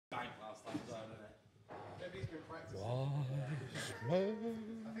Mercy.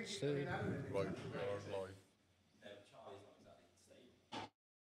 Right, we are live.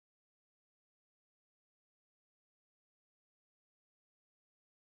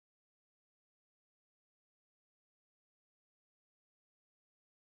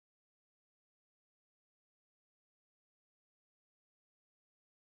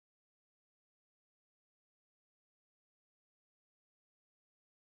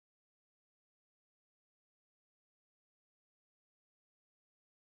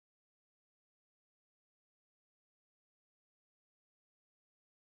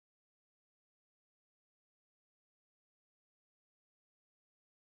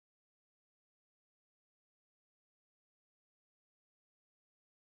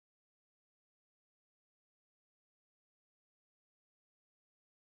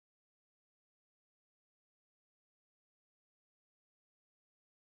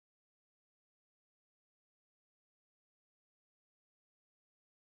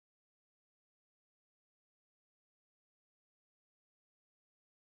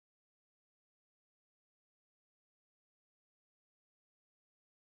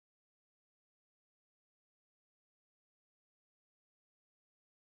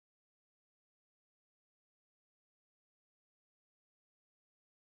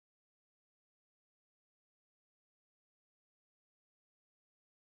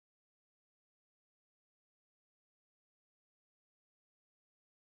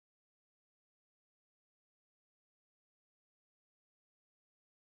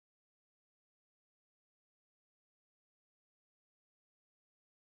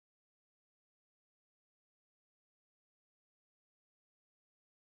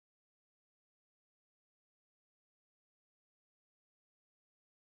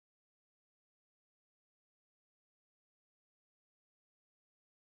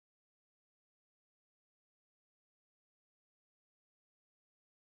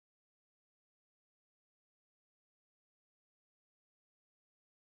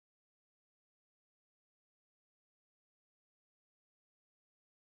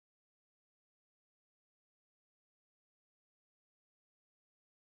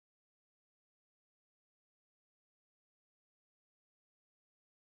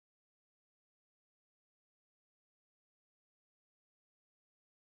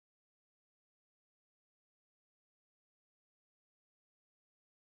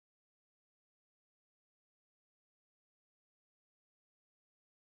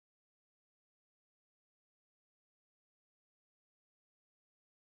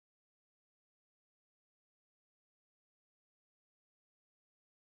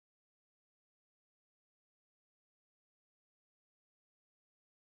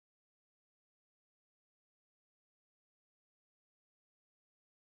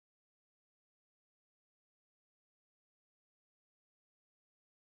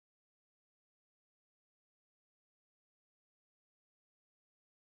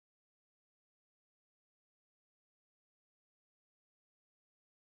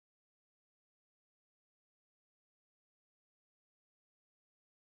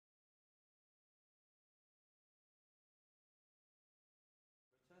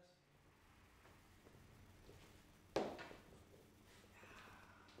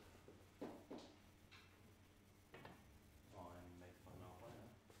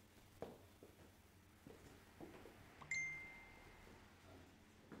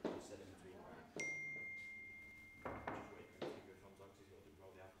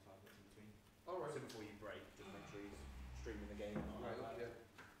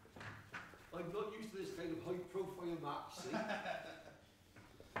 I'm not used to this kind of high profile match, see?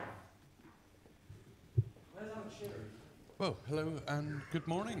 Well, hello and good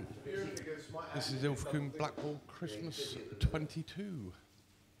morning. This is Ilfracombe Blackball Christmas 22.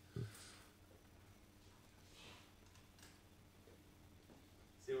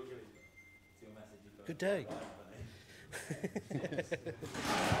 Good day.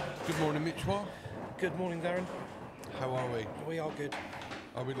 Good morning, Mitchell. Good morning, Darren. How are we? We are good.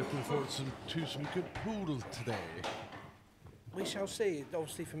 Are we looking forward to some good pool today? We shall see.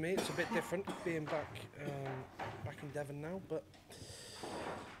 Obviously, for me, it's a bit different being back in Devon now, but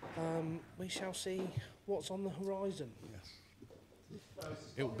we shall see what's on the horizon. Yes.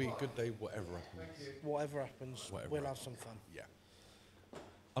 It'll be a good day, whatever happens. Whatever happens, we'll have some fun. Yeah.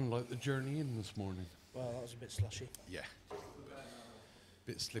 Unlike the journey in this morning. Well, that was a bit slushy. Yeah.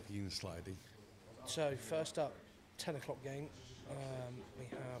 Bit slippy and slidey. So, first up, 10 o'clock game. We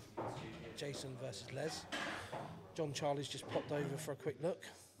have Jason versus Les. John Charlie's just popped over for a quick look.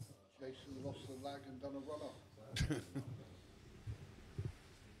 Jason lost the lag and done a run-off.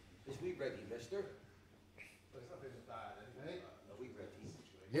 Is we ready, mister?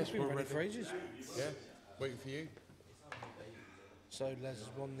 Yes, We've been we're ready for ages. Yeah, waiting for you. So Les has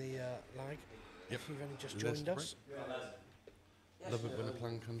won the lag. Yep. If you've only just Les joined the us. Love it when a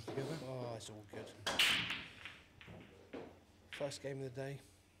plan comes together. Oh, it's all good. First game of the day,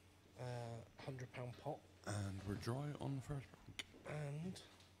 £100 pot. And we're dry on the first rank. And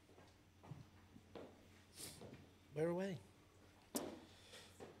we're away.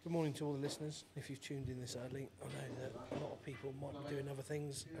 Good morning to all the listeners. If you've tuned in this early, I know that a lot of people might be doing other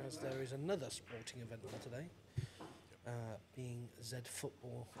things, as there is another sporting event for today, being Z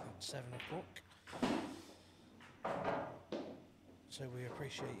Football at 7 o'clock. So we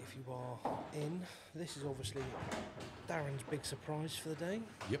appreciate if you are in. This is obviously Darren's big surprise for the day.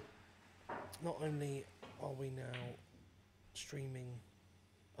 Yep. Not only are we now streaming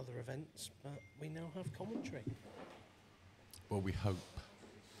other events, but we now have commentary. Well, we hope.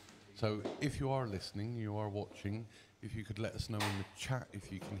 So if you are listening, you are watching, if you could let us know in the chat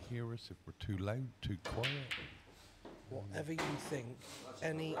if you can hear us, if we're too loud, too quiet. Whatever you think,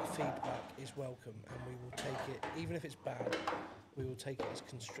 any feedback is welcome, and we will take it, even if it's bad, we will take it as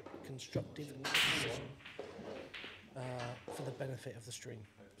constructive criticism for the benefit of the stream.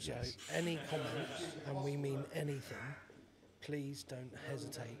 So Yes. any comments, and we mean anything, please don't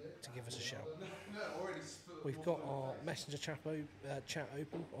hesitate to give us a shout. We've got our messenger chat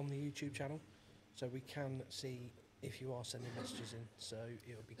open on the YouTube channel, so we can see if you are sending messages in. So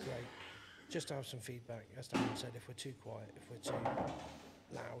it would be great just to have some feedback. As Dan said, if we're too quiet, if we're too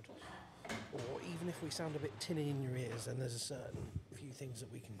loud, or even if we sound a bit tinny in your ears, then there's a certain few things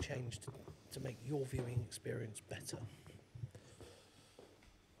that we can change to make your viewing experience better.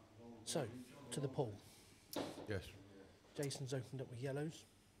 So, to the poll. Yes. Jason's opened up with yellows.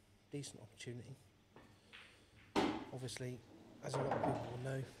 Decent opportunity. Obviously, as a lot of people will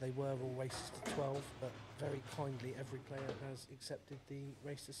know, they were all races to 12, but very kindly every player has accepted the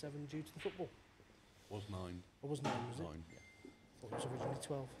race to 7 due to the football. Was 9. Or was 9, was it? 9. Thought it was originally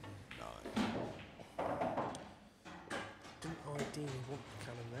 12. 9. Didn't ideally want the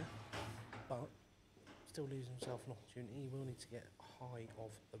cannon there, but still losing himself an opportunity. He will need to get high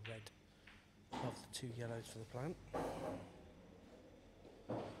of the red above the 2 yellows for the plant.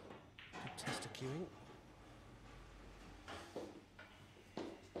 Good test of queuing.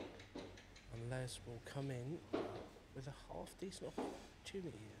 And Les will come in with a half decent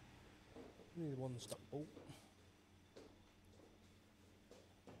opportunity here. Only the one stuck ball.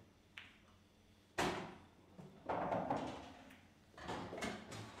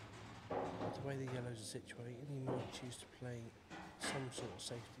 The way the yellows are situated, he might choose to play some sort of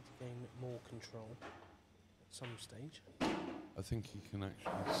safety to gain more control at some stage. I think he can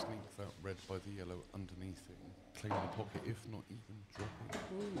actually sneak that red by the yellow underneath it and claim the pocket, if not even drop it.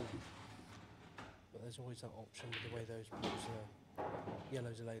 But there's always that option with the way those balls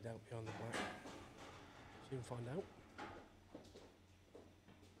yellows are laid out behind the black. Soon find out.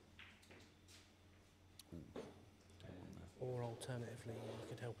 Or alternatively, you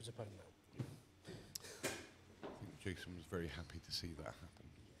could help his opponent out. I think Jason was very happy to see that happen.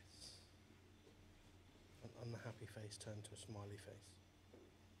 Yes. And the happy face turned to a smiley face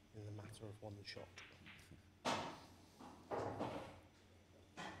in the matter of one shot.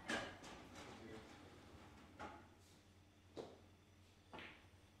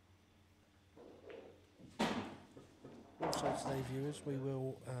 Also today, viewers, we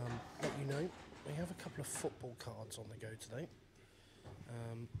will let you know we have a couple of football cards on the go today,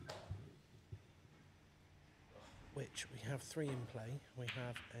 which we have 3 in play. We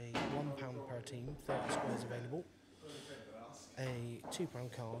have a £1 per team, 30 squares available, a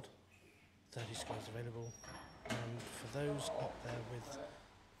 £2 card, 30 squares available, and for those up there with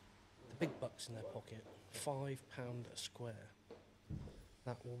the big bucks in their pocket, £5 a square.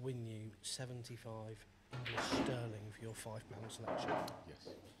 That will win you 75 English sterling for your £5 selection.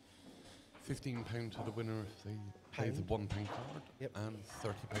 Yes. £15 to the winner if they play the £1 card, Yep. and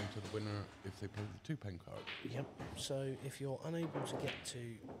 £30 to the winner if they play the £2 card. Yep. So if you're unable to get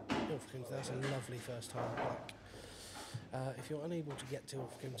to Ilfracombe, that's a lovely first time black. If you're unable to get to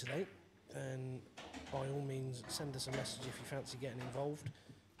Ilfracombe today, then by all means send us a message if you fancy getting involved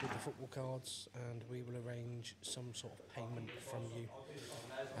with the football cards, and we will arrange some sort of payment from you.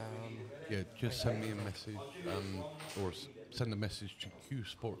 Yeah, just send me a message, or send a message to Q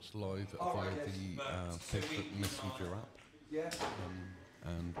Sports Live via the Facebook Messenger app,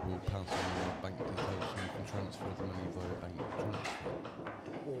 and we'll pass on our bank details so you can transfer the money via bank transfer.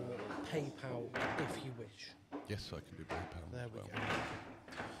 Or PayPal if you wish. Yes, I can do PayPal There as we well.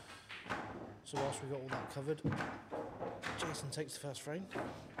 go. So whilst we've got all that covered, Jason takes the first frame.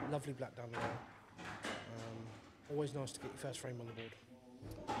 Lovely black down the line. Always nice to get your first frame on the board.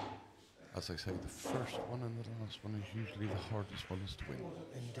 As I say, the first one and the last one is usually the hardest ones to win.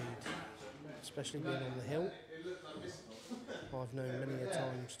 Indeed. Especially being on the hill. I've known many a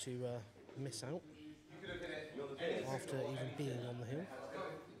times to miss out after even being on the hill.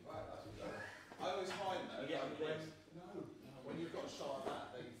 I always find though, when you've got a shot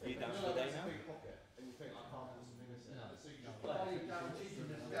like that, you think, down to the day now? And you think, I can't possibly miss it.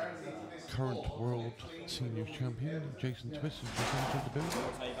 Current world senior champion Jason Twist has just entered the building.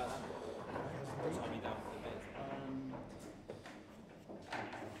 I'll tell you about that. I'll be down for the bed.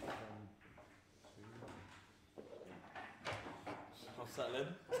 I'll settle in.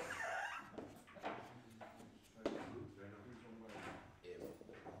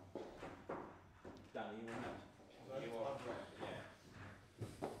 Danny, you want that? You are.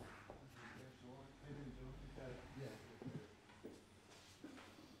 Yeah.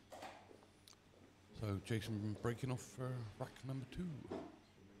 So Jason breaking off for rack number 2.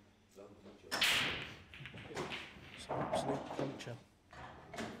 It's an absolute cruncher.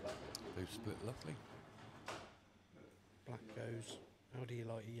 They've split lovely. Black goes, how do you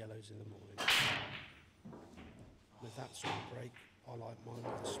like your yellows in the morning? With that sort of break, I like mine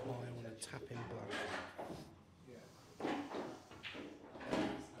with a smile and a tap in black.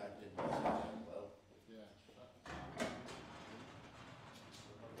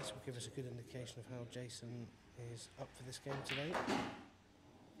 This will give us a good indication of how Jason is up for this game today.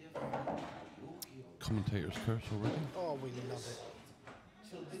 Commentator's curse already. Oh, we love it.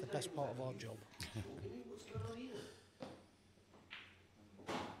 It's the best part of our job.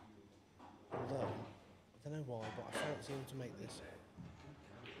 Although, I don't know why, but I fancy him to make this.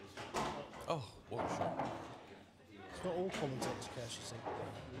 Oh, what a shot. It's not all commentators' curse, you see.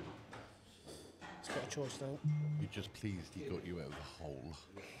 He's got a choice now. You're just pleased he got you out of the hole.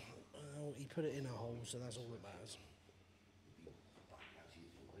 Well, he put it in a hole, so that's all that matters.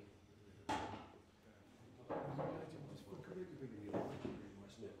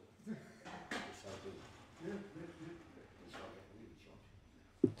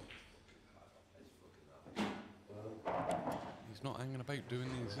 He's not hanging about doing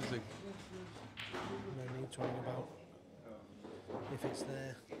these, is he? No need to hang about. If it's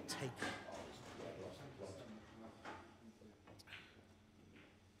there, take it.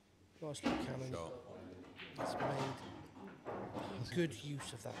 Nice little cannon. Shot. He's made good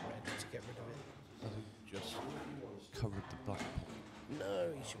use of that red to get rid of it. Has he just covered the black pot?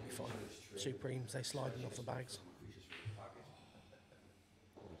 No, he should be fine. Supremes, they sliding off the bags.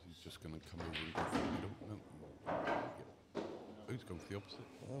 Or is he just going to come over and go for the middle? No. Yep. Oh, he's going for the opposite.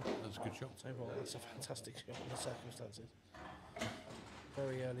 Well, That's a good shot. tell you what, that's a fantastic shot in the circumstances.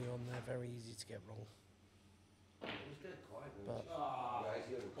 Very early on there, very easy to get wrong. But, oh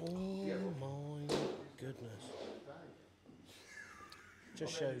my goodness.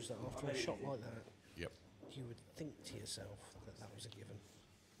 Just shows that after a shot like that, Yep. you would think to yourself that that was a given.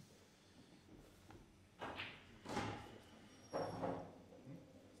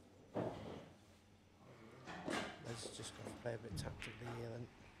 Let's just go play a bit tactically here then.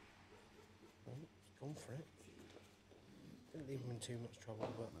 Oh, he's gone for it. Didn't leave him in too much trouble,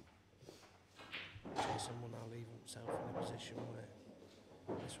 but Jason will now leave himself in a position where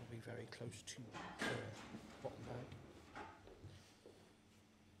this will be very close to the bottom bag.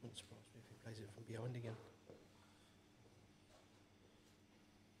 Wouldn't surprise me if he plays it from behind again.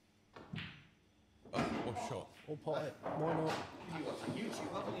 Oh, what a shot. Or pot it, why not?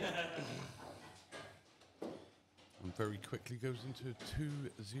 And very quickly goes into a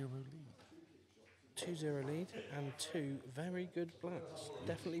 2-0 lead. 2-0 lead and 2 very good blacks.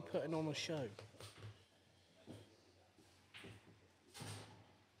 Definitely putting on a show.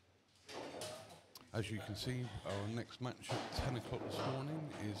 As you can see, our next match at 10 o'clock this morning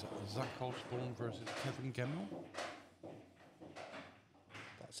is Zach Osborne versus Kevin Gemmell.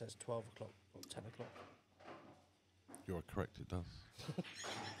 That says 12 o'clock, not 10 o'clock. You are correct, it does.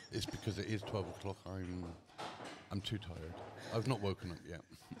 It's because it is 12 o'clock. I'm too tired. I've not woken up yet.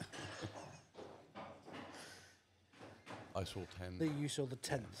 I saw 10. You saw the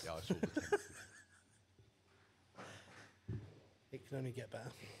 10th. Yeah, I saw the 10th. It can only get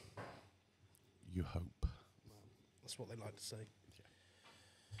better. You hope. That's what they like to say.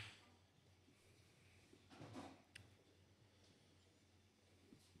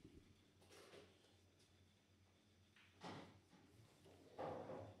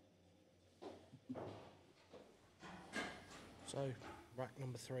 So, rack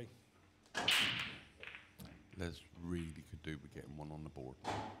number 3. Les really could do with getting one on the board.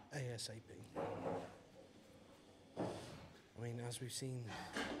 ASAP. I mean, as we've seen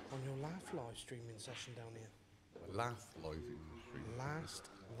on your live streaming session down here, Last live stream. Last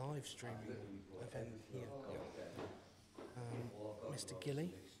live streaming event here. Mr.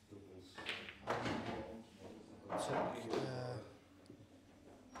 Gilly took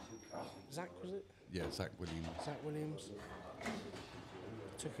Zach, was it? Yeah, Zach Williams. Zach Williams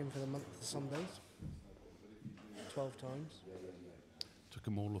took him for the month of Sundays 12 times. Took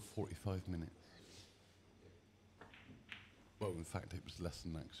him all of 45 minutes. Well, in fact, it was less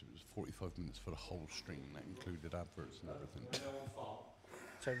than that because it was 45 minutes for the whole stream. That included adverts and everything.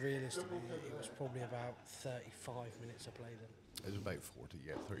 So realistically, it was probably about 35 minutes of play then. It was about 40,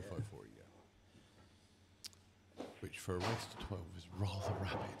 yeah, 35, 40, yeah. Which for a race to 12 is rather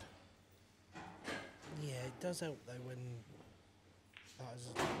rapid. Yeah, it does help though when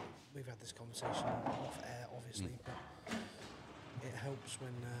we've had this conversation off air, obviously, but it helps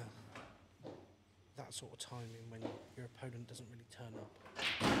when that sort of timing when your opponent doesn't really turn up.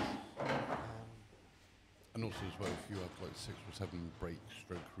 And also as well, if you have like 6 or 7 break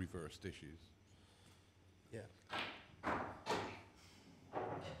stroke reverse dishes. Yeah.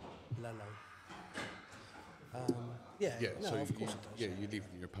 Lolo. Yeah, no, so of course it does. Yeah, you're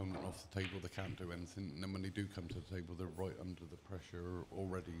leaving your opponent off the table, they can't do anything, and then when they do come to the table, they're right under the pressure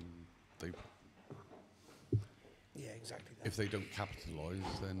already. Yeah, exactly that. If they don't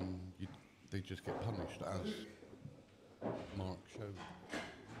capitalise, then they just get punished, as Mark showed.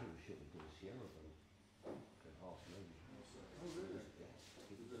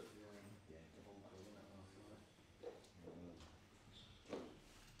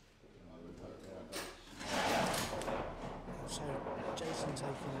 So Jason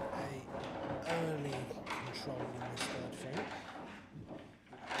taking a early control in this third frame,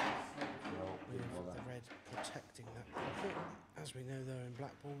 with the red protecting that pocket. As we know though in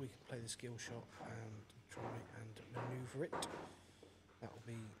Blackball we can play the skill shot and try and manoeuvre it. That will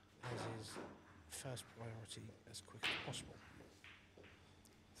be his first priority as quick as possible. I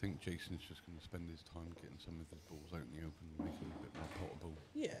think Jason's just going to spend his time getting some of his balls out in the open and making them a bit more potable.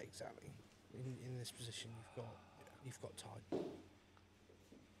 Yeah, exactly. In this position you've got time.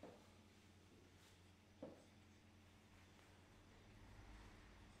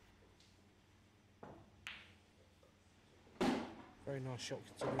 Very nice shot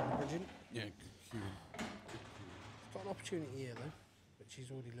considering the bridging. Yeah, good cue. He's got an opportunity here though, but she's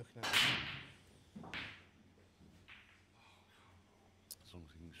already looking at it. As long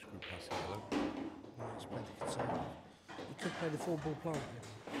as he can screw past the yellow. No, he's played the conservative. He could play the 4-ball plant here.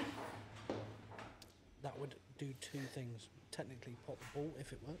 That would do 2 things. Technically pop the ball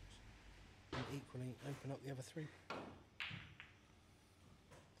if it works, and equally open up the other 3.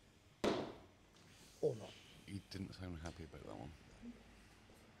 Or not. He didn't sound happy about that one.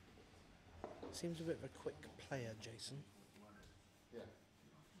 Seems a bit of a quick player, Jason. Yeah.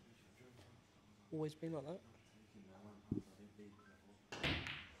 Always been like that?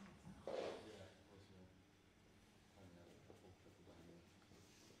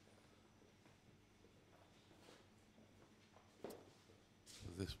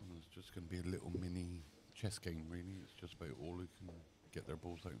 This one is just going to be a little mini chess game, really. It's just about all who can get their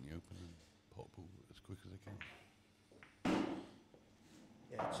balls out in the open and pop ball as quick as they can.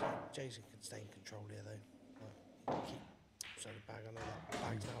 Yeah, Jason can stay in control here though. Keep the bag. I know that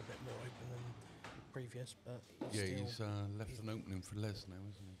bag's now a bit more open than previous, but He's left an opening for Les now,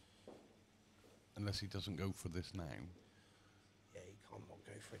 isn't he? Unless he doesn't go for this now. Yeah, he can't not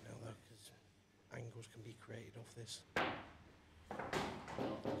go for it now though, because angles can be created off this.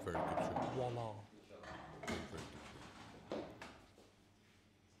 Very good shot. Voila. Very, very good.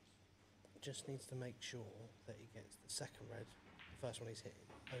 Just needs to make sure that he gets the second red, the first one he's hitting,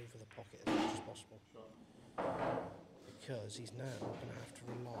 over the pocket as much as possible. Because he's now going to have to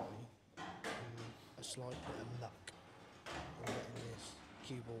rely on a slight bit of luck on getting this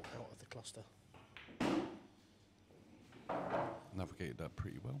cue ball out of the cluster. Navigated that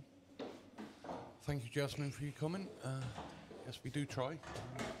pretty well. Thank you, Jasmine, for your comment. Yes, we do try.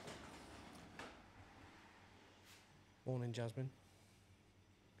 Morning, Jasmine.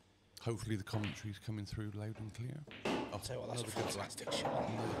 Hopefully the commentary's coming through loud and clear. I'll tell you what, that's a another good fantastic shot.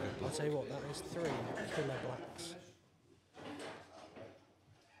 Another good I'll tell you what, that is 3 killer blacks.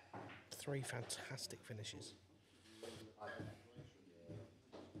 3 fantastic finishes.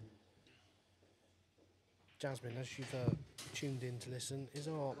 Jasmine, as you've tuned in to listen, is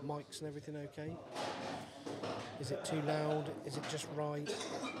our mics and everything okay? Is it too loud? Is it just right?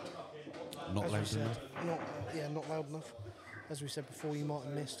 Not As we loud said, enough. not loud enough. As we said before, you might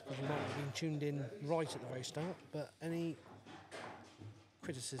have missed because you might have been tuned in right at the very start. But any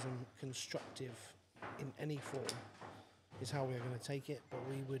criticism, constructive in any form, is how we are going to take it. But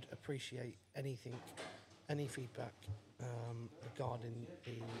we would appreciate anything any feedback regarding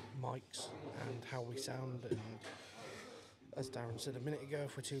the mics and how we sound, and as Darren said a minute ago,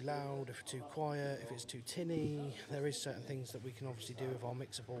 if we're too loud, if we're too quiet, if it's too tinny, there is certain things that we can obviously do with our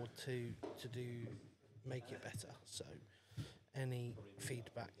mixer board to make it better. So any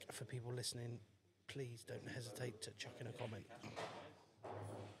feedback for people listening, please don't hesitate to chuck in a comment.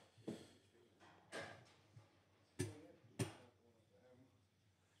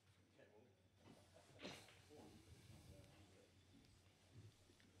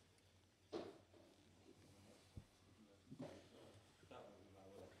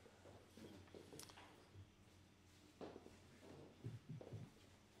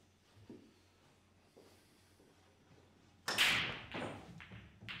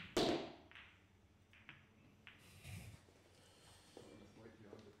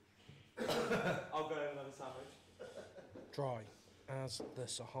 I'll go have another sandwich. Dry as the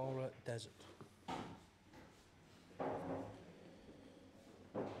Sahara Desert.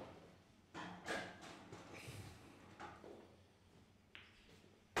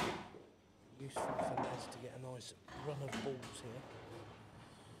 Useful for Les to get a nice run of balls here.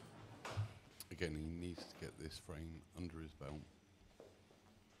 Again, he needs to get this frame under his belt.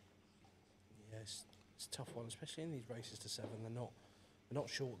 Yes, it's a tough one, especially in these races to 7. They're not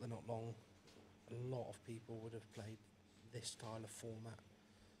short, they're not long. A lot of people would have played this style of format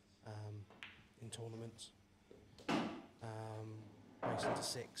in tournaments. Racing to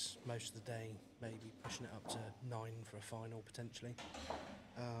 6 most of the day, maybe pushing it up to 9 for a final potentially.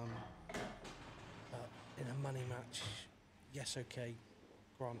 But in a money match, yes, okay,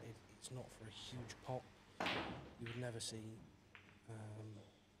 granted, it's not for a huge pot. You would never see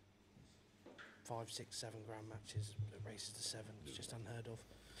 5, 6, 7 grand matches at races to 7. It's just unheard of.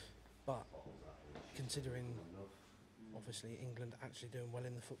 But considering, obviously, England actually doing well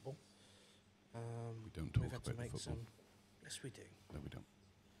in the football, We don't talk we've had to about the make football. some. Yes, we do. No, we don't.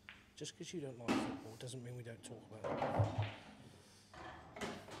 Just because you don't like football doesn't mean we don't talk about it.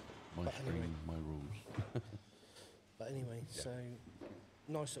 My But stream, anyway. my rules. But anyway, Yeah. so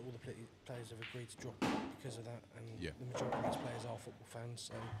nice that all the players have agreed to drop it because of that, and Yeah. the majority of these players are football fans,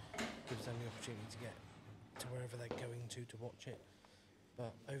 so it gives them the opportunity to get to wherever they're going to watch it.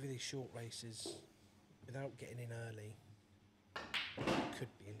 But over these short races, without getting in early,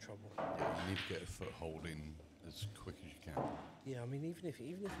 could be in trouble. Yeah, you need to get a foothold in as quick as you can. Yeah, I mean, even if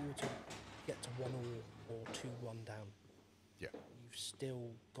you were to get to 1-1 or 2-1 down, Yeah. you've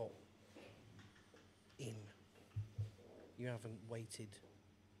still got in. You haven't waited.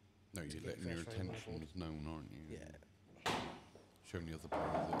 No, To you're get letting your fresh frame on the board. intentions known, aren't you? Yeah, Showing the other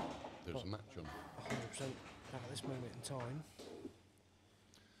player that there's Well- a match on. 100%. At this moment in time,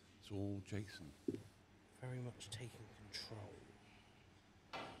 It's all Jason. very much taking control.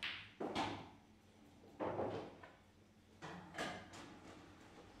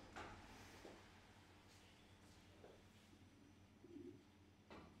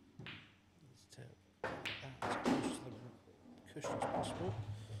 Let's take that as close to the cushion as possible.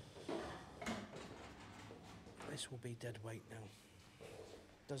 This will be dead weight now.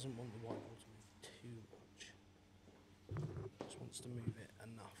 Doesn't want the white ball to move too much. Just wants to move it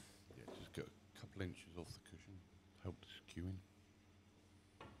enough. Yeah, just get a couple inches off the cushion. Help the skewing.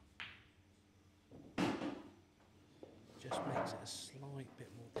 Just makes it a slight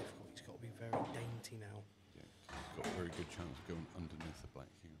bit more difficult. He's got to be very dainty now. Yeah, got a very good chance of going underneath the black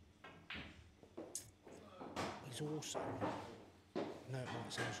here. He's also, no, it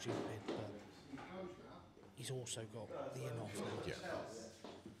might sound stupid, but he's also got the in off now. Yeah.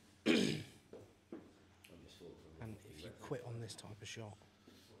 And if you quit on this type of shot,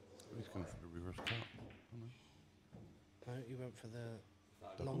 He's going for the reverse cut. Oh, no. no, he went for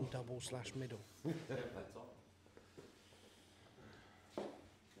the long double / middle.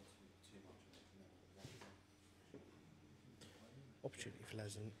 Opportunity for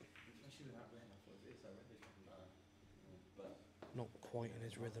Lesant. Not quite in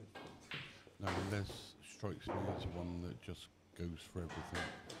his rhythm. No, Les strikes me as one that just goes for everything.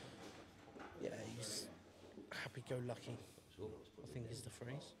 Yeah, he's happy-go-lucky, I think is the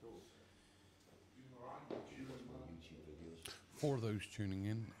phrase. For those tuning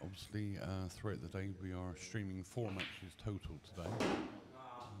in, obviously throughout the day we are streaming 4 matches total today.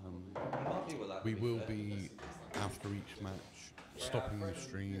 We will be, after each match, stopping the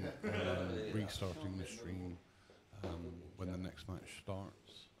stream and restarting the stream when the next match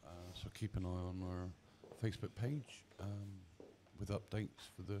starts. So keep an eye on our Facebook page with updates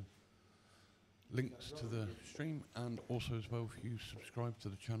for the links to the stream, and also as well, if you subscribe to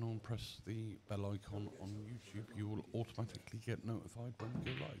the channel and press the bell icon on YouTube, you will automatically get notified when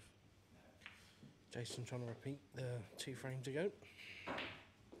we go live. Jason trying to repeat the 2 frames ago.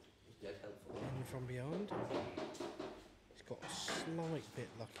 Dead helpful. In from behind. He's got a slight bit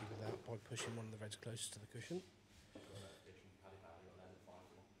lucky with that by pushing one of the reds closest to the cushion.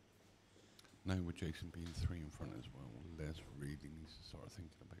 Now with Jason being 3 in front as well, Les really needs to start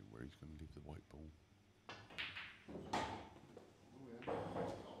thinking about where he's going to leave the white ball.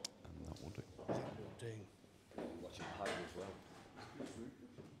 And that will do. That will do. Watch it high as well.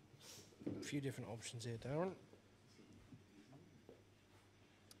 A few different options here, Darren.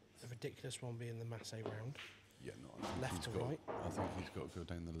 The ridiculous one being the Masse round. Yeah, no, I think Left he's to got, right. I think he's got to go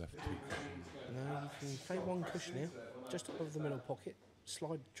down the left 2 cushions. No, you can play one cushion here, just above the middle pocket,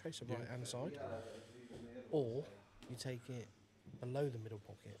 slide tracer right hand side, or you take it below the middle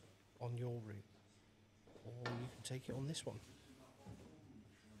pocket on your route, or you can take it on this one.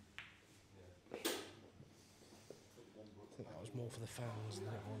 I think that was more for the fans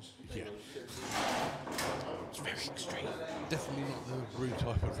than it was. Yeah. It's very extreme. Definitely not the route I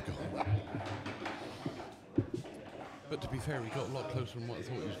would have gone. But to be fair, he got a lot closer than what I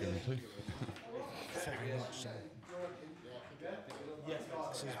thought he was going to. Very much so.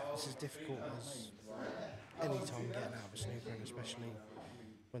 This is difficult as any time getting out of a snooker, and especially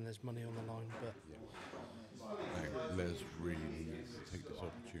when there's money on the line. But Now, Les really needs to take this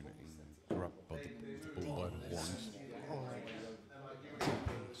opportunity and grab by the ball by the horns.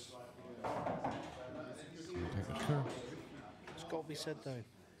 Take a curve. It's got to be said though.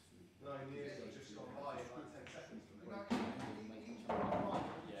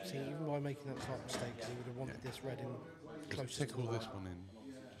 See, even by making that slight mistake, he would have wanted this red in close to Tickle the this line. one in.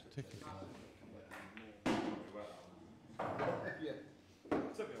 Just tick it in.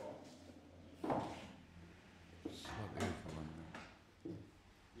 Slightly overrun there.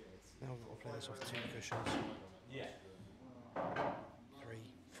 Now we've got to play this off 2 cushions. 3,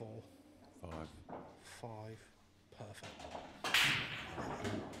 4, 5. 5. Perfect.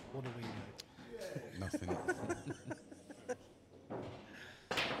 What do we know? Nothing.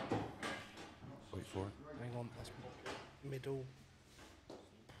 Wait for it. Hang on, that's middle.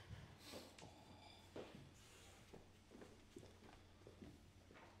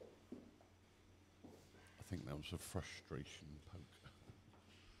 I think that was a frustration poke.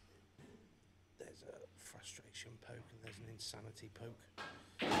 There's a frustration poke and there's an insanity poke.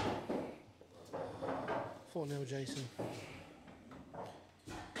 4-0 Jason.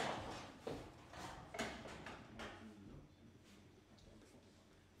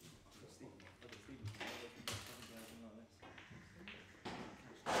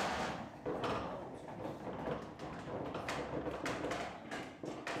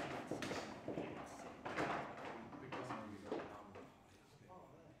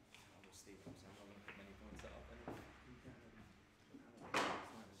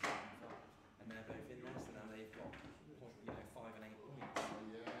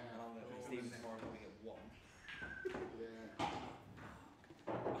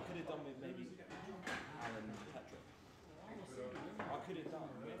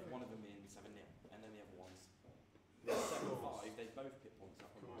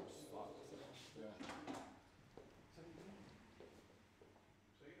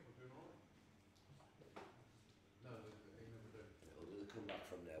 Come back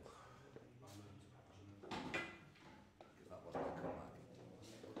from there. Because that wasn't a comeback.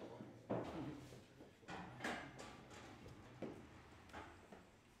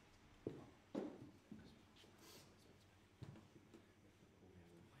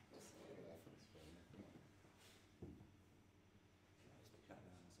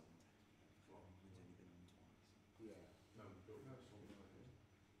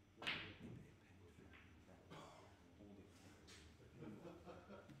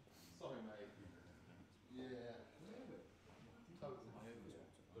 Sorry, mate. Yeah.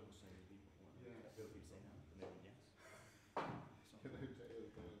 Totally.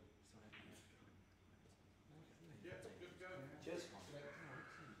 Cheers.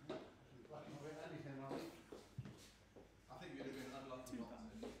 I think you'd have been unlucky not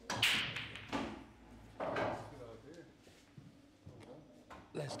to.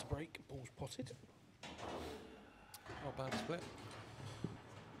 Les to break, balls potted. Not a bad split.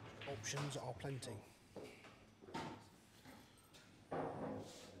 Options are plenty. I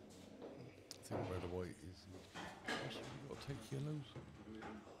think where the white is. Also, you've got to take yellows.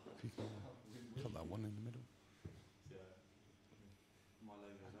 If you can cut that one in the middle.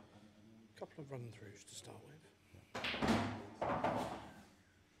 Couple of run-throughs to start with.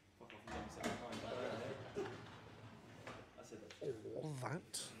 All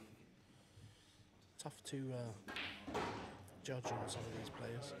that. Tough to judge on some of these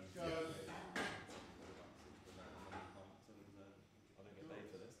players.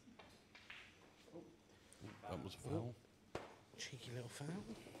 that was a foul. Cheeky little foul.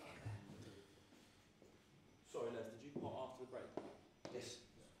 Sorry, Les, did you pot after the break? Yes.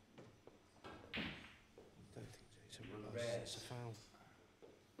 Don't think Jason realises it's a foul.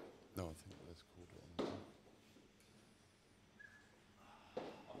 No, I think Les called it on.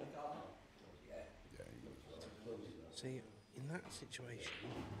 I'll pick it up. Yeah, he was. See, in that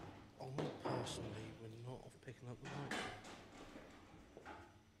situation, I personally would not have picked up the mic.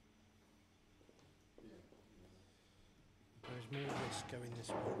 There's more risk going this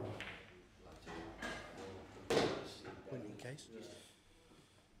way. Point in case.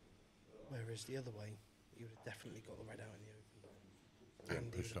 Whereas the other way, he would have definitely got the red out in the open. Yeah, And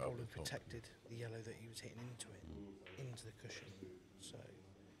he would pushed have it up probably the top. protected the yellow that he was hitting into it, into the cushion. So,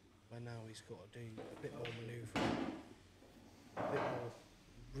 by now he's got to do a bit more manoeuvring, a bit more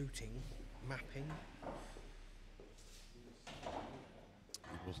routing, mapping.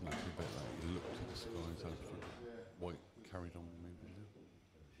 It wasn't actually about that. He looked at the skies after White carried on moving.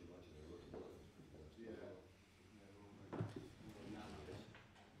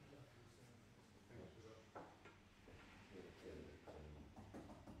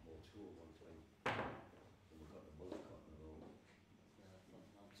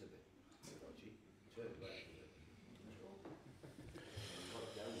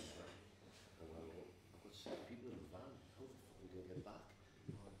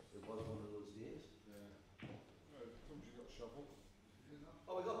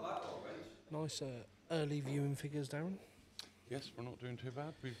 Nice early viewing figures, Darren. Yes, we're not doing too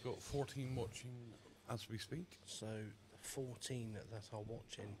bad. We've got 14 watching as we speak. So, 14 that are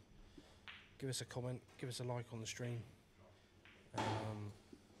watching. Give us a comment, give us a like on the stream.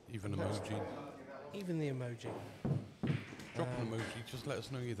 Even Let's- emoji. Even the emoji. Drop an emoji. Just let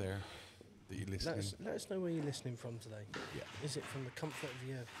us know you're there, that you're listening. Let us know where you're listening from today. Yeah. Is it from the comfort of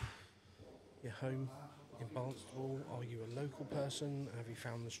your home in Barnstable? Are you a local person? Have you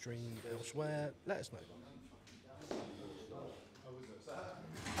found the stream elsewhere? Let us know.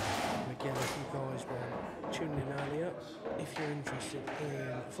 And again, if you guys were tuning in earlier, if you're interested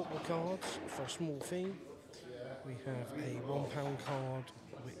in football cards for a small fee, we have a £1 card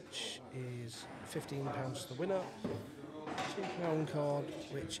which is £15 to the winner, £2 card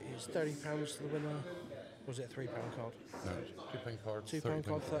which is £30 to the winner. Was it a £3 card? No, it's £2 card. £2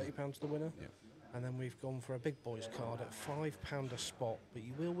 card, £30 to the winner. Yeah. And then we've gone for a big boys card at £5 a spot, but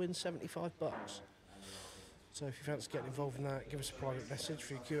you will win £75. So if you fancy getting involved in that, give us a private message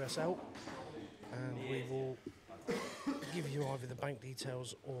for your QSL, and we will give you either the bank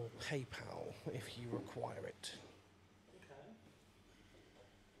details or PayPal if you require it.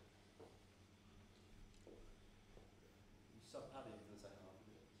 Sub Paddy for the second half.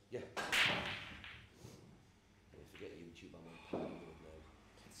 Yeah. Don't forget YouTube, I'm on Paddy now.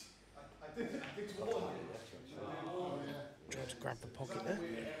 I did one. Do you want to grab the pocket there?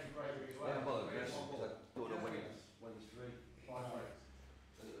 Yeah, well, yes, because I don't know when it's free.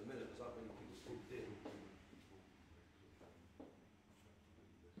 And at the minute, there's that many people still in.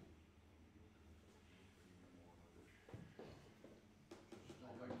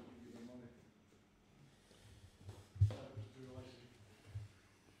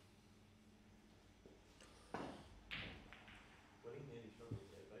 Well, he nearly struggled to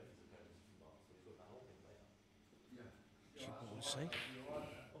get both his opponents from Mark, so he's got the whole thing later. Keep it all safe.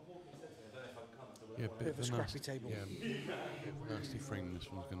 Yeah, Bit of a scrappy table. Yeah, nasty frame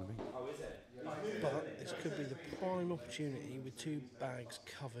this one's going to be. Oh, is it? But this could be the prime opportunity with two bags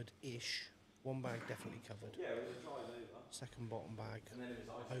covered-ish. One bag definitely covered. Yeah, it was a drive over. Second bottom bag And then it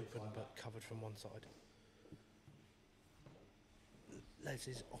was ice. open but covered from one side.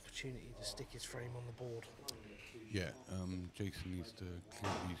 Les's opportunity to stick his frame on the board. Yeah, Jason needs to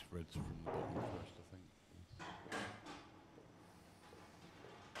clear these reds from the bottom first, I think.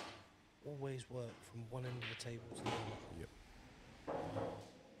 Always work from one end of the table to the other. Yep.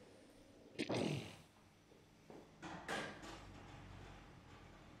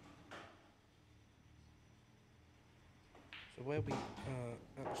 So where are we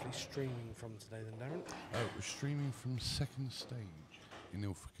actually streaming from today then, Darren? We're streaming from Second Stage in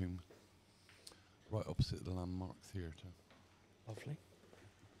Ilfracombe, right opposite the Landmark Theatre. Lovely.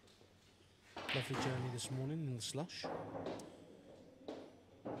 Lovely journey this morning in the slush.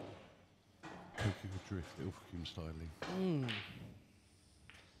 Tokyo Drift, Ilfracombe styling.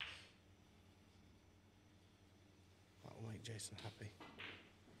 That'll make Jason happy.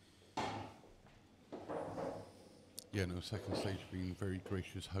 Yeah, no, Second Stage been very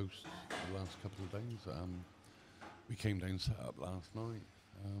gracious hosts the last couple of days. We came down, set up last night.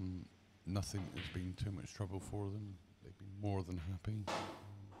 Nothing has been too much trouble for them. They've been more than happy.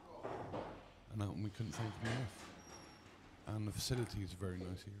 and out, and we couldn't thank him enough. And the facilities are very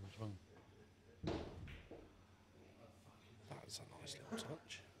nice here as well. That's a nice little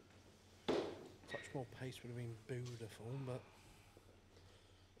touch. Touch more pace would have been beautiful, but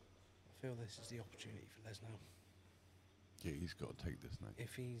I feel this is the opportunity for Les now. Yeah, he's got to take this now.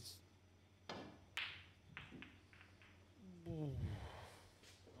 If he's...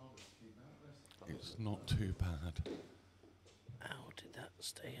 It's not too bad. How did that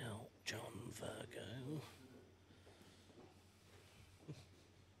stay out, John Virgo?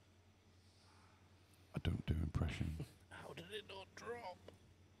 I don't do impression. How did it not drop?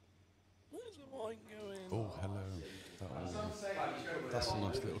 Where's the wine going? Oh, hello. That's a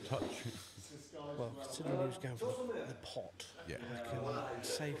nice little touch. Well, considering he was going for the pot, Yeah. I can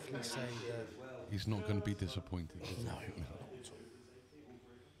safely say that... He's not going to be disappointed, is he? No, not at all.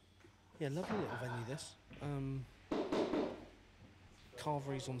 Yeah, lovely little venue this.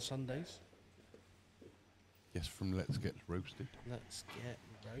 Carveries on Sundays. Yes, from Let's Get Roasted. Let's get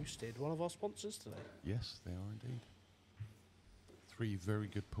roasted. One of our sponsors today. Yes, they are indeed. 3 very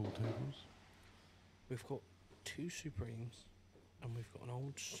good pool tables. We've got 2 Supremes and we've got an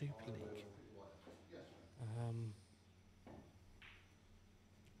old Super League.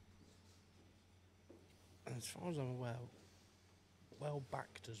 And as far as I'm aware, well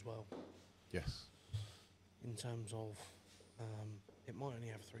backed as well. Yes. In terms of, it might only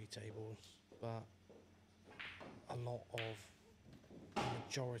have 3 tables, but a lot of the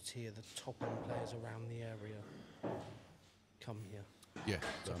majority of the top end players around the area come here. Yes,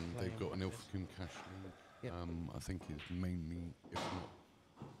 To play they've got on an practice. Ilfracombe cash league. Yep. I think it's mainly, if not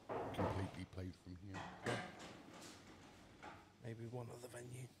completely, played from here. Maybe one other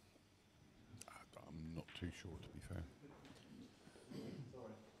venue. I'm not too sure, to be fair.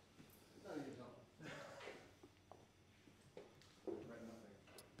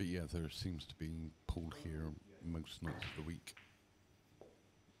 But yeah, there seems to be pool here most nights of the week.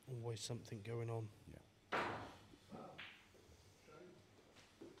 Always something going on. Yeah.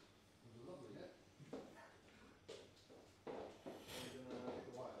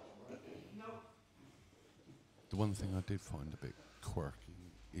 The one thing I did find a bit quirky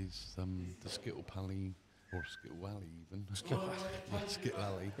is the Skittle Pally, or Skittle Alley even. Skittle Alley. Yeah, Skittle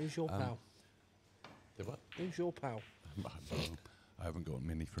Alley. Who's your pal? The what? Who's your pal? I don't know. I haven't got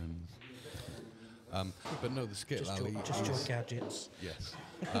many friends. But no, the Skittle Just Alley. your is- gadgets. Yes.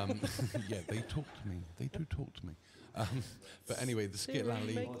 Yeah, they talk to me. They do talk to me. But anyway, the Skittle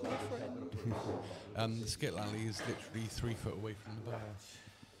Alley. Make my friend. The Skittle Alley is literally 3 foot away from the bar.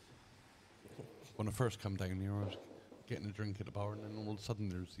 When I first come down here, I was getting a drink at the bar, and then all of a sudden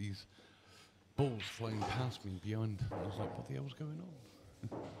there's these balls flying past me behind. And I was like, what the hell's going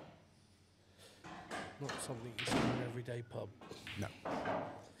on? Not something you see in an everyday pub. No.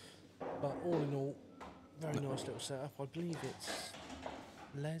 But all in all, very nice little setup. I believe it's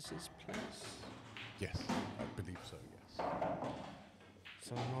Les's place. Yes, I believe so, yes.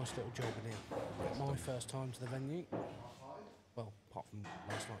 So a nice little job in here. My first time to the venue. Well, apart from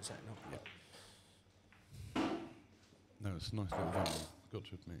last night setting up. Yeah. No, it's a nice little venue. Got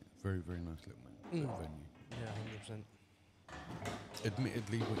to admit, very, very nice little venue. Yeah, 100%.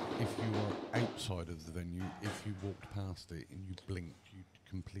 Admittedly, if you are outside of the venue, if you walked past it and you blinked, you'd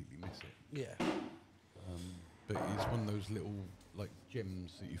completely miss it. Yeah. But it's one of those little, like,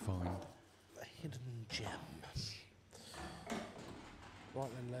 gems that you find. A hidden gem. Yes.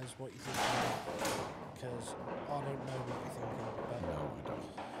 Right then, Les, what you thinking? Because I don't know what you're thinking, but No, I don't.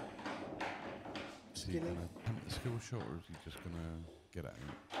 Is he Skilly? going to pump the skill shot, or is he just going to get it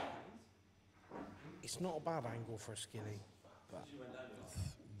out? it's not a bad angle for a skilly. But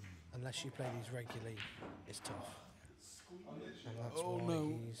unless you play these regularly, it's tough. And that's why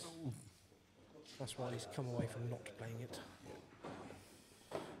he's that's why he's come away from not playing it.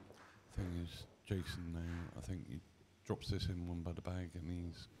 Thing is, Jason now, I think he drops this in one by the bag and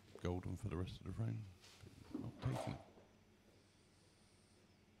he's golden for the rest of the round. But he's not taking it.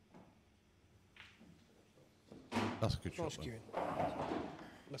 That's a good Nice shot, queuing.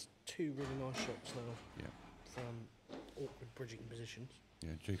 That's 2 really nice shots now though. Yeah. from awkward bridging positions.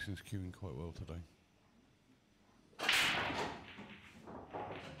 Yeah, Jason's queuing quite well today.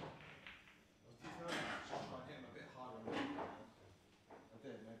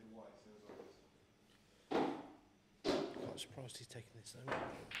 Quite surprised he's taken this though.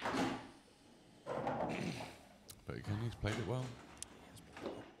 But again, he's played it well.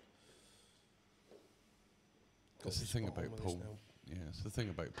 That's the thing about pool. Yeah, it's the thing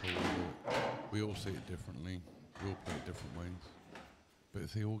about pool. That we all see it differently. We all play it different ways. But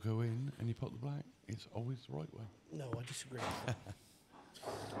if they all go in and you put the black, it's always the right way. No, I disagree.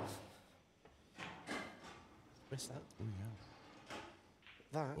 Missed that. Oh yeah.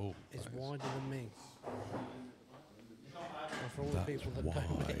 That Oh, is that is- wider than me. And for all That's the people that don't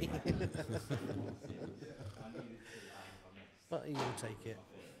why. me. But he will take it.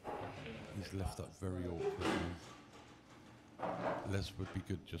 He's left that very awkwardly. Les would be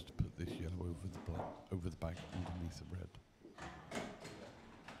good just to put this yellow over the bag underneath the red.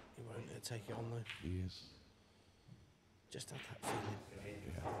 He won't take it on though. He is. Just have that feeling.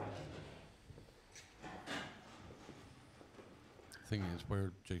 Yeah. Thing is,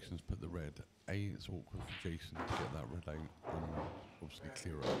 where Jason's put the red, it's awkward for Jason to get that red out and obviously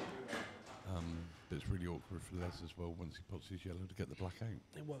clear up. But it's really awkward for Les as well once he puts his yellow to get the black out.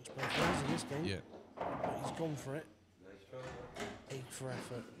 It works both ways in this game. Yeah, But he's gone for it. Aid for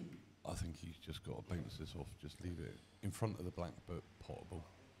effort. I think he's just got to bounce this off, just leave it in front of the black but potable.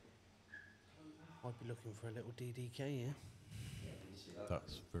 I'd be looking for a little DDK here.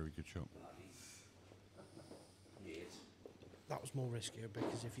 That's a very good shot. That was more riskier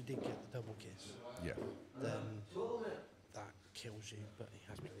because if you did get the double kiss, Yeah. then that kills you, but he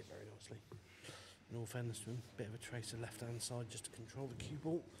has played it very nicely. In all fairness to him, bit of a tracer left-hand side just to control the cue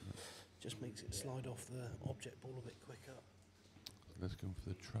ball. Just makes it slide off the object ball a bit quicker. Let's go for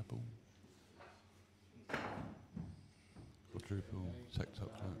the treble. Quadruple,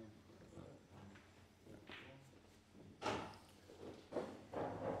 sextuplet.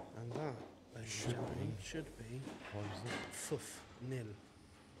 And that, ladies and gentlemen, should be fuff nil.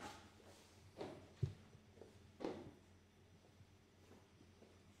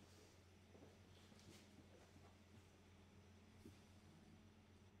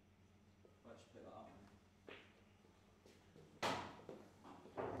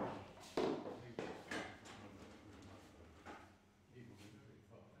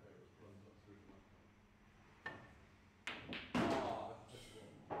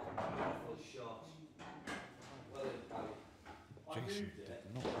 Jason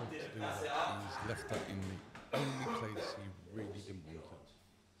did not want to do that. He's left that in the only place he really didn't want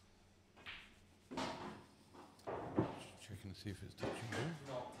it. Just checking to see if it's touching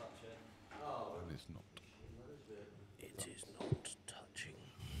ball. And it's not. It is not touching.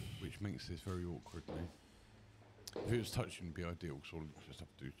 Which makes this very awkward now. If it was touching, it'd be ideal, because all you just have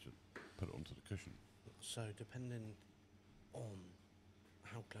to do is just put it onto the cushion. So depending on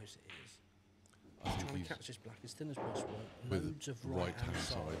how close it is, I think try and he's catch this black as thin as possible. with Loads of right hand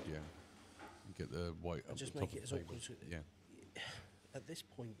side. side, yeah. You get the white up Just the make top it of as the table. awkward as Yeah. At this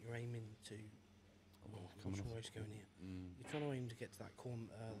point, you're aiming to. I'm not coming sure off. where it's going here. Mm. You're trying to aim to get to that corner,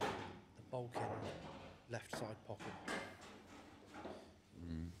 the bulk end, left side pocket,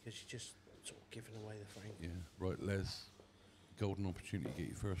 because you're just sort of giving away the frame. Yeah. Right, Les. Golden opportunity to get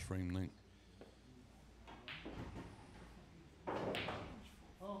your first frame now.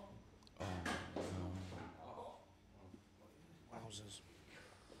 Oh, no. Wowzers!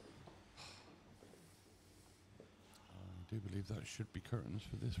 I do believe that should be curtains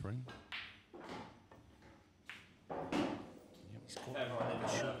for this frame. He's got a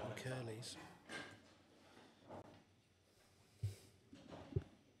short on curlies.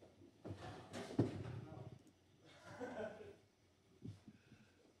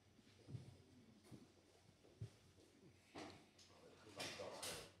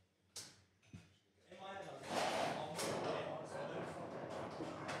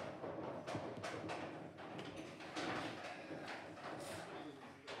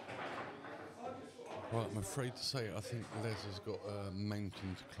 Right, I'm afraid to say I think Les has got a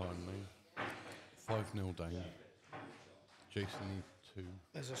mountain to climb now. 5-0 down. Jason needs 2.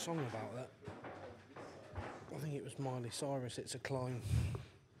 There's a song about that. I think it was Miley Cyrus. It's a climb.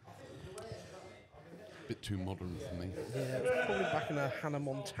 Bit too modern for me. Yeah, it was probably back in the Hannah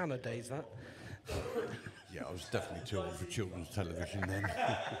Montana days. That. Yeah, I was definitely too old for children's television then.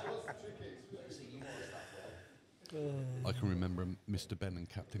 I can remember Mr. Ben and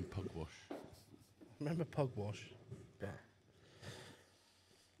Captain Pugwash. Remember Pugwash? Yeah.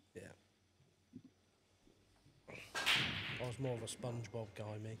 Yeah. I was more of a SpongeBob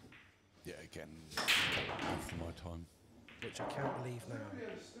guy, me. Yeah, again, after my time. Which I can't believe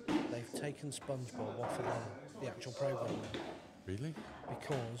now. They've taken SpongeBob off of the actual programme now Really?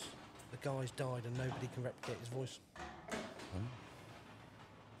 because the guy's died and nobody can replicate his voice. Oh.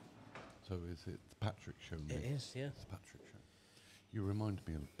 So is it the Patrick show now? It is, yeah. It's the Patrick show. You remind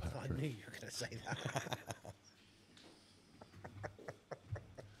me of I Patrick. knew you were going to say that.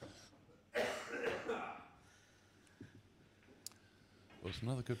 Well, it's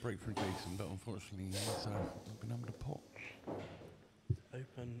another good break from Jason, but unfortunately he's not been able to pot.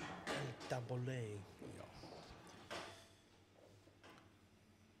 Open double A.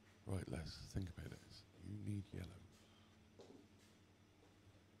 Right, Les, think about it. You need yellow.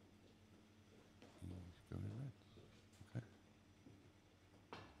 He's going red. Okay.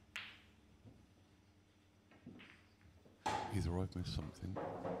 Either I've missed something.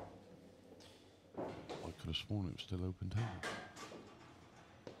 I could have sworn it was still open table.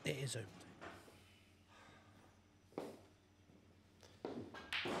 It is open.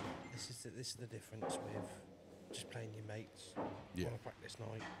 This is the difference with just playing your mates on a practice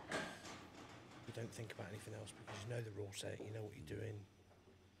night. You don't think about anything else because you know the rule set, you know what you're doing.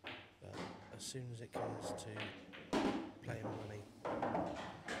 But as soon as it comes to playing money,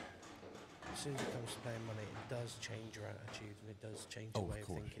 it does change your attitude and it does change your way of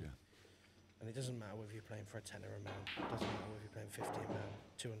thinking. Yeah. And it doesn't matter whether you're playing for a tenner a man, it doesn't matter whether you're playing 50 a man,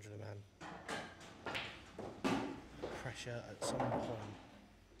 200 a man. Pressure at some point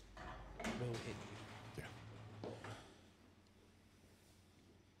will hit you. Yeah.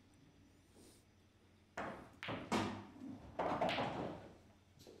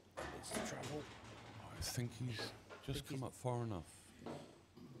 It's the travel. I think he's just come up far enough. I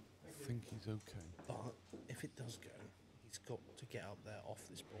think he's okay. But if it does go, he's got to get up there off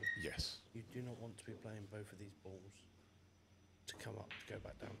this ball. Yes. You do not want to be playing both of these balls to come up, to go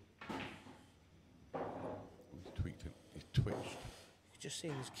back down. He's tweaked it. He's twitched. You just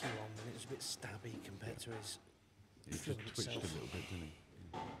seeing his cue on, and it was a bit stabby compared to his He just fluent twitched self. a little bit, didn't he?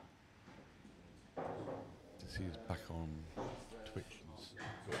 To see his back arm twitch, it's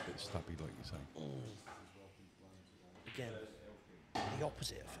got a bit stabby, like you say. Again, the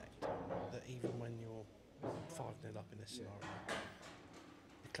opposite effect, that even when you're 5-0 up in this scenario,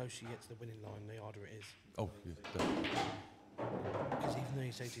 the closer you get to the winning line, the harder it is. Oh, yeah, definitely. Because even though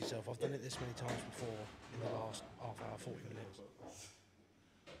you say to yourself, I've done it this many times before in the last half hour, 40 minutes,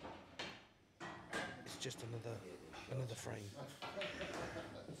 it's just another frame.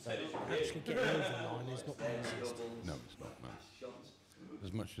 But actually getting over the line is not the easiest. No, it's not, no.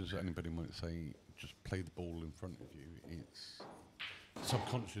 As much as anybody might say, just play the ball in front of you, it's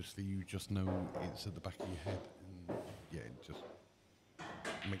subconsciously you just know it's at the back of your head, and yeah, it just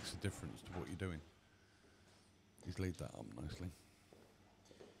makes a difference to what you're doing. He's laid that up nicely.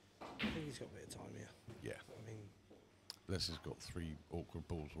 I think he's got a bit of time here. Yeah. I mean, Les has got 3 awkward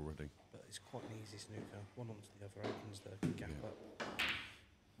balls already. but it's quite an easy snooker. One onto the other opens the gap Yeah. up.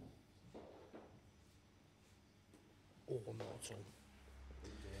 Or not at all.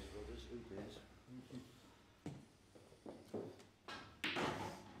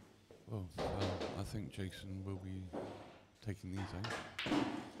 Well, I think Jason will be taking these out.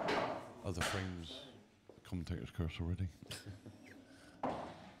 Other frames, the commentator's curse already.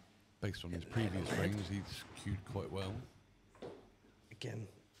 Based on his previous frames, he's cued quite well. Again,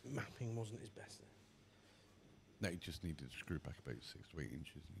 mapping wasn't his best there. No, he just needed to screw back about 6 to 8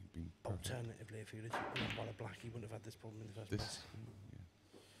 inches, and he'd been perfect. Alternatively, if he would have gone by the black, he wouldn't have had this problem in the first This, place.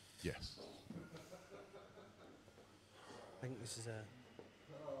 yeah. Yes. I think this is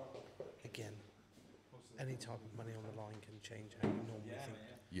again, any type of money on the line can change how you normally think.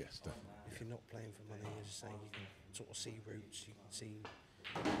 Yes, definitely. If you're not playing for money, you're just saying you can sort of see routes, you can see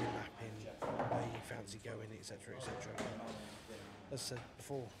your mapping, where you fancy going, etc., etc. As I said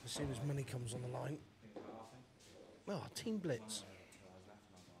before, as soon as money comes on the line, Team Blitz.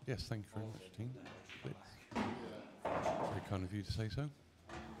 Yes, thank you very much, team. Blitz. Very kind of you to say so.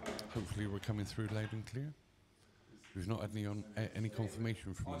 Hopefully we're coming through loud and clear. We've not had any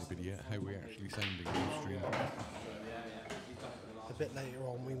confirmation from anybody yet how we're actually sounding on the stream. A bit later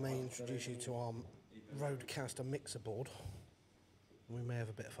on, we may introduce you to our Roadcaster mixer board. We may have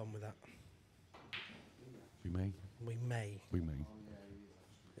a bit of fun with that. We may. We may. We may.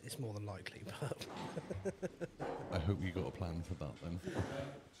 It's more than likely, but I hope you got a plan for that then.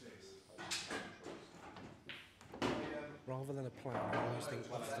 rather than a plan, I always think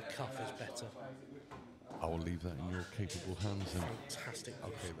off the cuff is better. I will leave that in your capable hands then. Fantastic.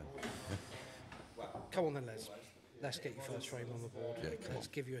 Okay then. Yeah. Come on then, Les. Let's get your first frame on the board. Yeah, come Let's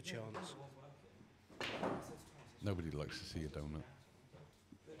give you a chance. Nobody likes to see a donut.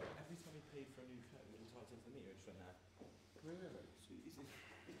 Every time he paid for a new phone, he typed into the meter, it just went out. Really?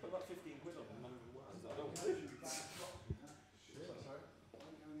 He's put about 15 quid on them over the world. I don't know. Shit, sorry. I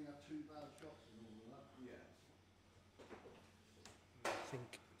think you only have 2 bad shots and all of that. Yeah. I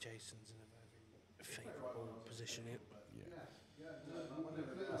think Jason's in a very favourable position here. Yeah.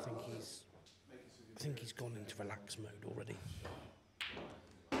 I think he's gone into relax mode already.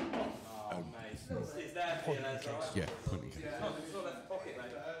 Oh, mate. Is that Point in as well? case. Yeah, plenty. It's not left pocket,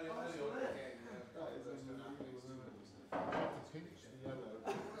 mate.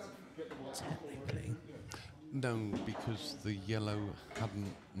 Technically, No, because the yellow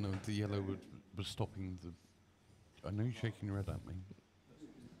hadn't. No, the yellow had was stopping the... I know you're shaking your head at me.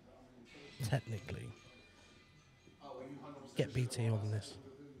 Technically, get BT on this.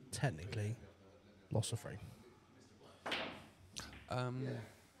 Technically, loss of frame. Oh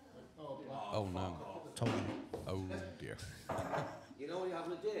no. Told you. Oh dear. You know when you're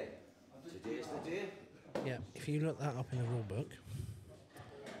having a day? Today's the day. Yeah, if you look that up in the rule book,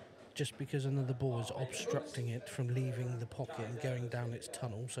 just because another ball is obstructing it from leaving the pocket and going down its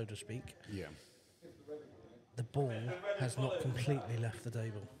tunnel, so to speak, Yeah. the ball has not completely left the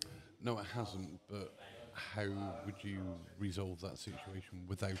table. No, it hasn't, but how would you resolve that situation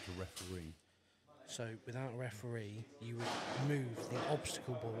without a referee? So without a referee, you would move the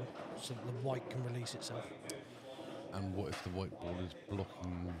obstacle ball so that the white can release itself. And what if the white ball is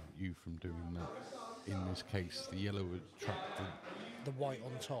blocking you from doing that? In this case, the yellow would trap The white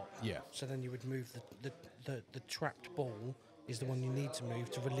on top. Yeah. So then you would move the trapped ball is the one you need to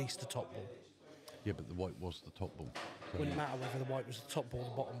move to release the top ball. Yeah, but the white was the top ball. So, Wouldn't matter whether the white was the top ball or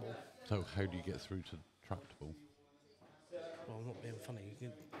the bottom ball. so how do you get through to trapped ball? Well, I'm not being funny.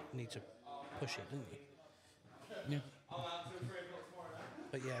 You need to push it, didn't you? Yeah.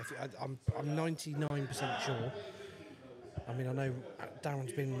 But yeah, I'm 99% sure. I mean, I know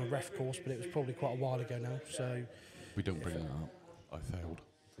Darren's been on a ref course, but it was probably quite a while ago now. So We don't bring that up. I failed.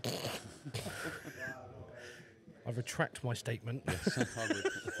 I retract my statement. Yes, I would.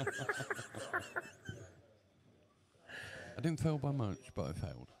 I didn't fail by much, but I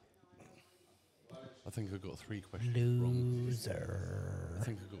failed. I think I got 3 questions wrong. Loser. I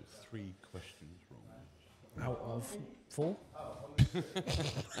think I got 3 questions wrong. Out of 4?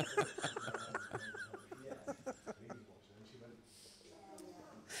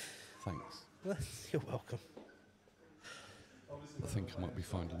 Thanks. You're welcome. I think I might be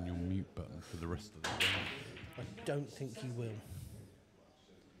finding your mute button for the rest of the day. I don't think you will.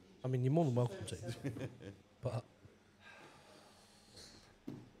 I mean, you're more than welcome to. But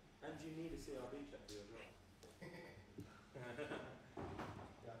And you need a CRB check for you as well.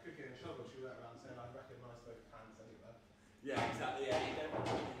 Yeah, Cookie and Shovel, she went around saying I recognise both hands anywhere. Yeah, exactly. Yeah, you don't have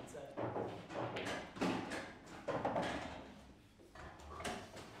to say.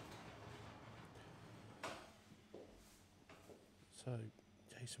 so,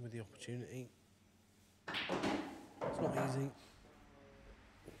 Jason with the opportunity. It's not easy,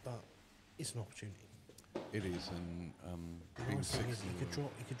 but it's an opportunity. It is, and The being nice thing 6 is he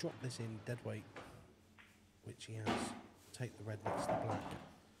could drop this in dead weight, which he has. Take the red next to the black,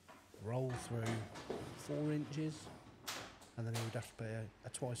 roll through 4 inches, and then he would have to play a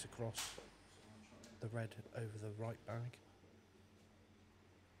twice across the red over the right bag.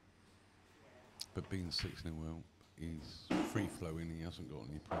 but being 6-0 out, he's free flowing. He hasn't got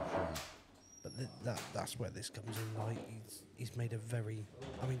any pressure. But that's where this comes in. Like he's made a very,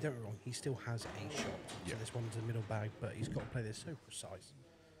 I mean, don't get me wrong, he still has a shot. Yeah. So this one's a middle bag, but he's got to play this so precise.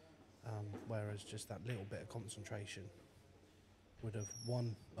 Whereas just that little bit of concentration would have,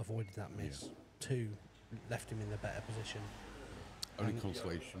 1, avoided that miss, 2, left him in the better position. Only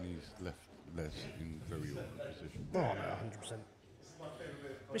consolation, he's left Les in very awkward position. Oh no, 100%.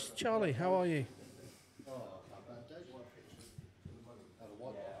 Mr. Charlie, how are you?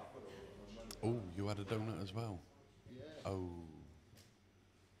 Oh, you had a donut as well? Oh.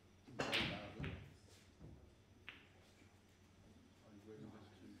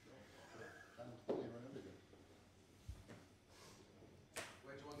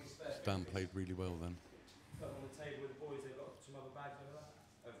 Where do you want these spares? Stan played really well then. Put them on the table with the boys. They've got some other bags over there.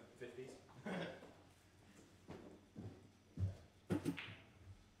 Over 50s.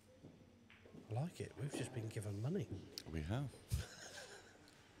 I like it. We've just been given money. We have.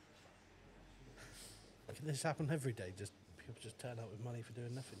 Can this happen every day? Just people just turn up with money for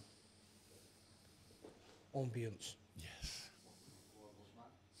doing nothing. Ambience. Yes.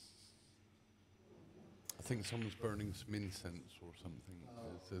 I think someone's burning some incense or something.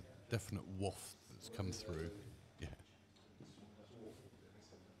 There's a definite waft that's come through. Yeah.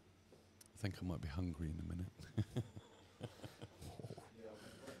 I think I might be hungry in a minute.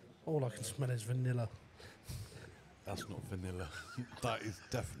 All I can smell is vanilla. That's not vanilla. That is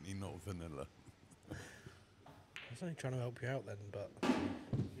definitely not vanilla. I was only trying to help you out then, but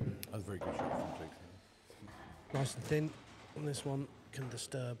That was a very good shot from Jason. nice and thin on this one. Can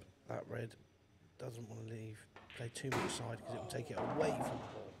disturb that red. Doesn't want to leave. Play too much side because it will take it away from the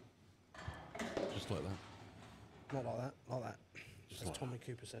ball. Just like that. Not like that. Like that. Just As like Tommy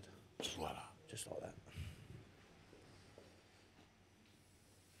Cooper said. Just like that. Just like that.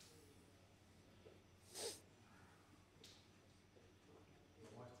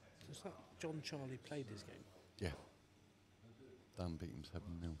 Has that John Charlie played his game? Yeah. Dan beat him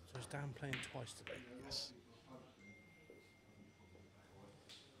 7-0. So is Dan playing twice today? Yes.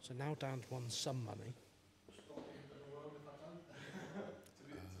 So now Dan's won some money.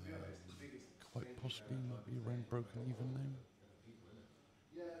 Quite possibly might be around broken even now.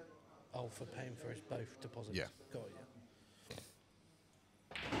 Oh, for paying for his both deposits. Yeah. Got you.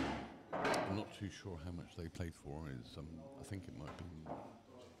 I'm not too sure how much they played for. Is I think it might be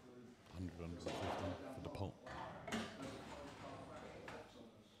 100, 150 for the pot.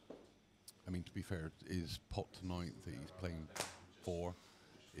 I mean, to be fair, his pot tonight that he's playing for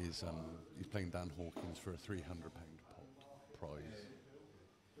is he's playing Dan Hawkins for a £300 pot prize.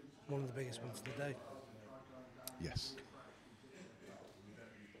 One of the biggest ones of the day. Yes.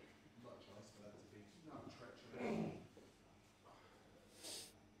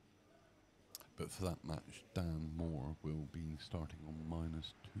 But for that match, Dan Moore will be starting on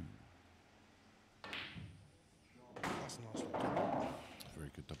 -2. That's a nice little double. Very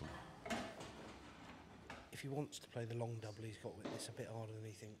good double. If he wants to play the long double, he's got this a bit harder than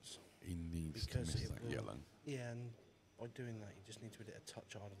he thinks. He needs Because to miss it that will- yellow. Yeah, and by doing that, you just need to hit it a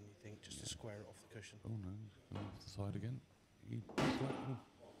touch harder than you think, just to square it off the cushion. Oh no, he's coming off the side again. He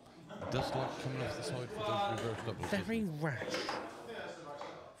does like coming off the side for those reverse doubles. doesn't Very he? rash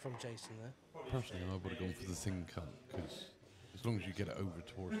from Jason there. Personally, I would have gone for the thin cut because as long as you get it over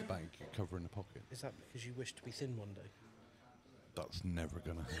towards the bank, you're covering the pocket. Is that because you wish to be thin one day? That's never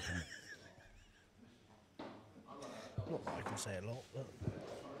going to happen. Not that I can say a lot,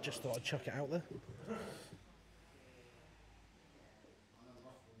 but just thought I'd chuck it out there.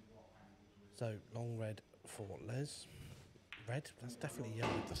 So, long red for Les. Red? That's definitely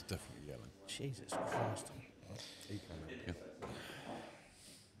yellow. That's definitely yellow. Jesus Christ. He can help you.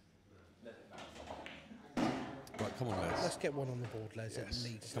 Right, come on, Les. Let's get one on the board, Les, at Yes.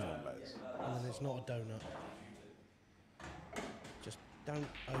 least. Come on, Les. And then it's not a donut. Just don't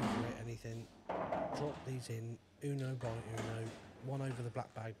overhit anything. Drop these in, uno by uno. One over the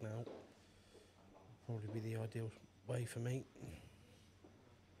black bag now. Probably be the ideal way for me.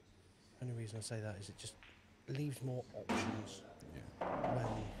 Only reason I say that is it just leaves more options Yeah.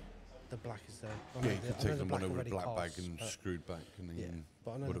 when the black is there. I Yeah, know you the- could I know take the them black one over the already black bag passed, and but- screwed back and then yeah,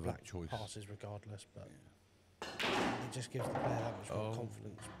 but I know would the have had black choice. passes regardless, but Yeah. it just gives the player that much more Oh.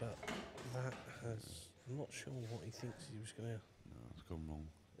 confidence. But that has, I'm not sure what he thinks he was going to. No, it's gone wrong.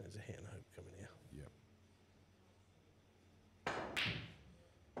 There's a hit and hope coming here. Yep.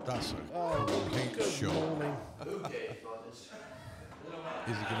 That's a Oh, complete good shot. morning.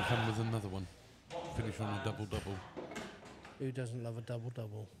 Is he going to come with another one? Finish on a double-double. Who doesn't love a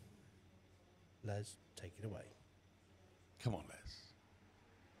double-double? Les, take it away. Come on, Les.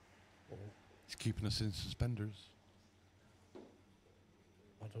 Or, He's keeping us in suspenders.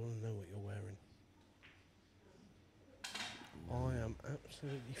 I don't want to know what you're wearing. I am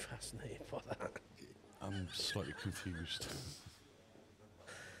absolutely fascinated by that. I'm slightly confused.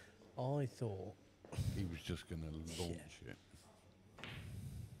 I thought, He was just going to launch it.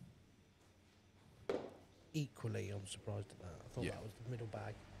 equally, I'm surprised at that. I thought Yeah. that was the middle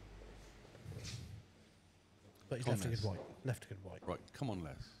bag. But he's Come on, left a good Les. white. Left a good white. Right, come on,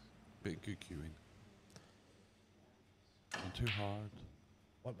 Les. Bit of good queuing. Not too hard.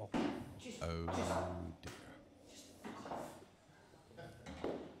 White ball. Oh dear.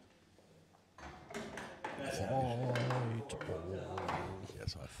 White ball.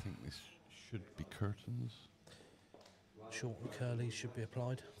 Yes, I think this should be curtains. Short and curly should be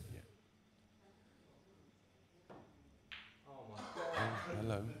applied. Yeah. Oh,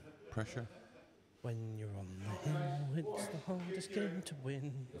 hello. Pressure. When you're on the hill, it's the hardest game to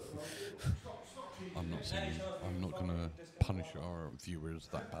win. I'm not singing. I'm not going to punish our viewers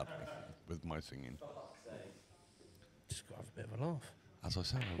that badly with my singing. Just got to have a bit of a laugh. As I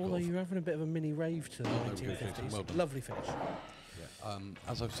said, I've Although got you're having a bit of a mini rave to the there we go, Jason. 1950s. Well done. Lovely finish.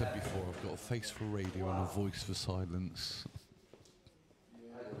 as I've said before, I've got a face for radio and a voice for silence.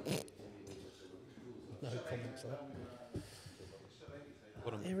 No comments there.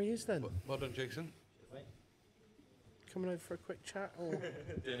 Well done. Here he is then. Well done, Jason. Coming over for a quick chat or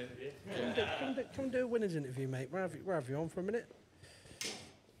come do a winners interview, mate. Where have you on for a minute?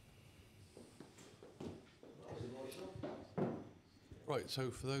 Right, so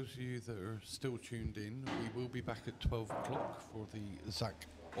for those of you that are still tuned in, we will be back at 12 o'clock for the Zach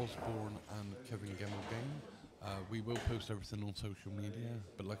Osborne and Kevin Gemmell game. We will post everything on social media,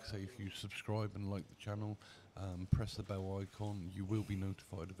 but like I say, if you subscribe and like the channel, press the bell icon, you will be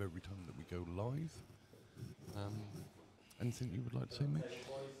notified of every time that we go live. Anything you would like to say, Mitch?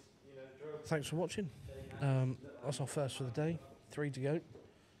 Thanks for watching. That's our first for the day. 3 to go.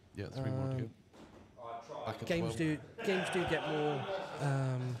 Yeah, 3 more to go. back at games 12. do get more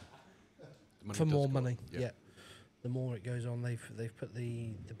Money for does more go money. up, Yeah. The more it goes on, they've put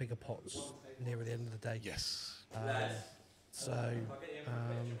the bigger pots nearer the end of the day. Yes. So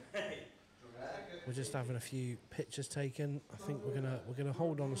we're just having a few pictures taken. I think we're gonna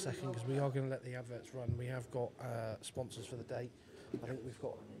hold on a second because we are gonna let the adverts run. We have got sponsors for the day. I think we've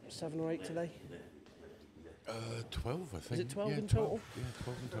got 7 or 8 today. 12, I think. Is it 12 yeah, in 12. total? Yeah,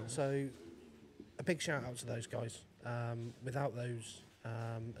 12 in total. So a big shout out to those guys. Without those,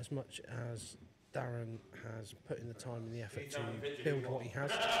 as much as Darren has put in the time and the effort to build what he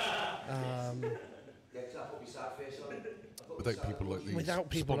has, Without people like these, without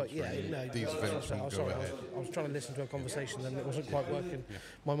people like these events I wouldn't go ahead. was trying to listen to a conversation and it wasn't quite working.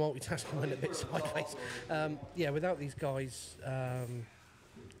 My multitasking went a bit sideways. Without these guys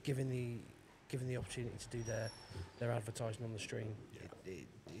giving the opportunity to do their advertising on the stream,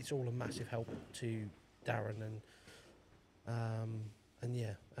 it's all a massive help to Darren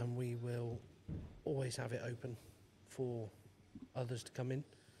and we will always have it open for others to come in.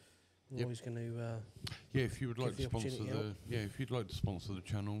 We're always going to if you would like to the sponsor opportunity out. if you'd like to sponsor the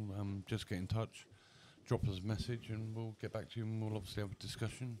channel, just get in touch, drop us a message, and we'll get back to you. And we'll obviously have a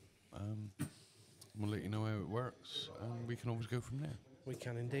discussion. We'll let you know how it works, and we can always go from there. We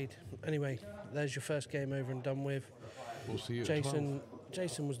can indeed. Anyway, there's your first game over and done with. We'll see you. At 12.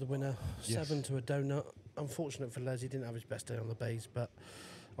 Jason was the winner, Yes. 7 to a donut. Unfortunate for Les, he didn't have his best day on the bays, but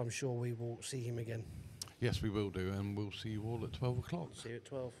I'm sure we will see him again. Yes, we will do, and we'll see you all at 12 o'clock. See you at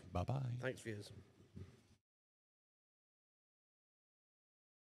 12. Bye bye. Thanks, viewers.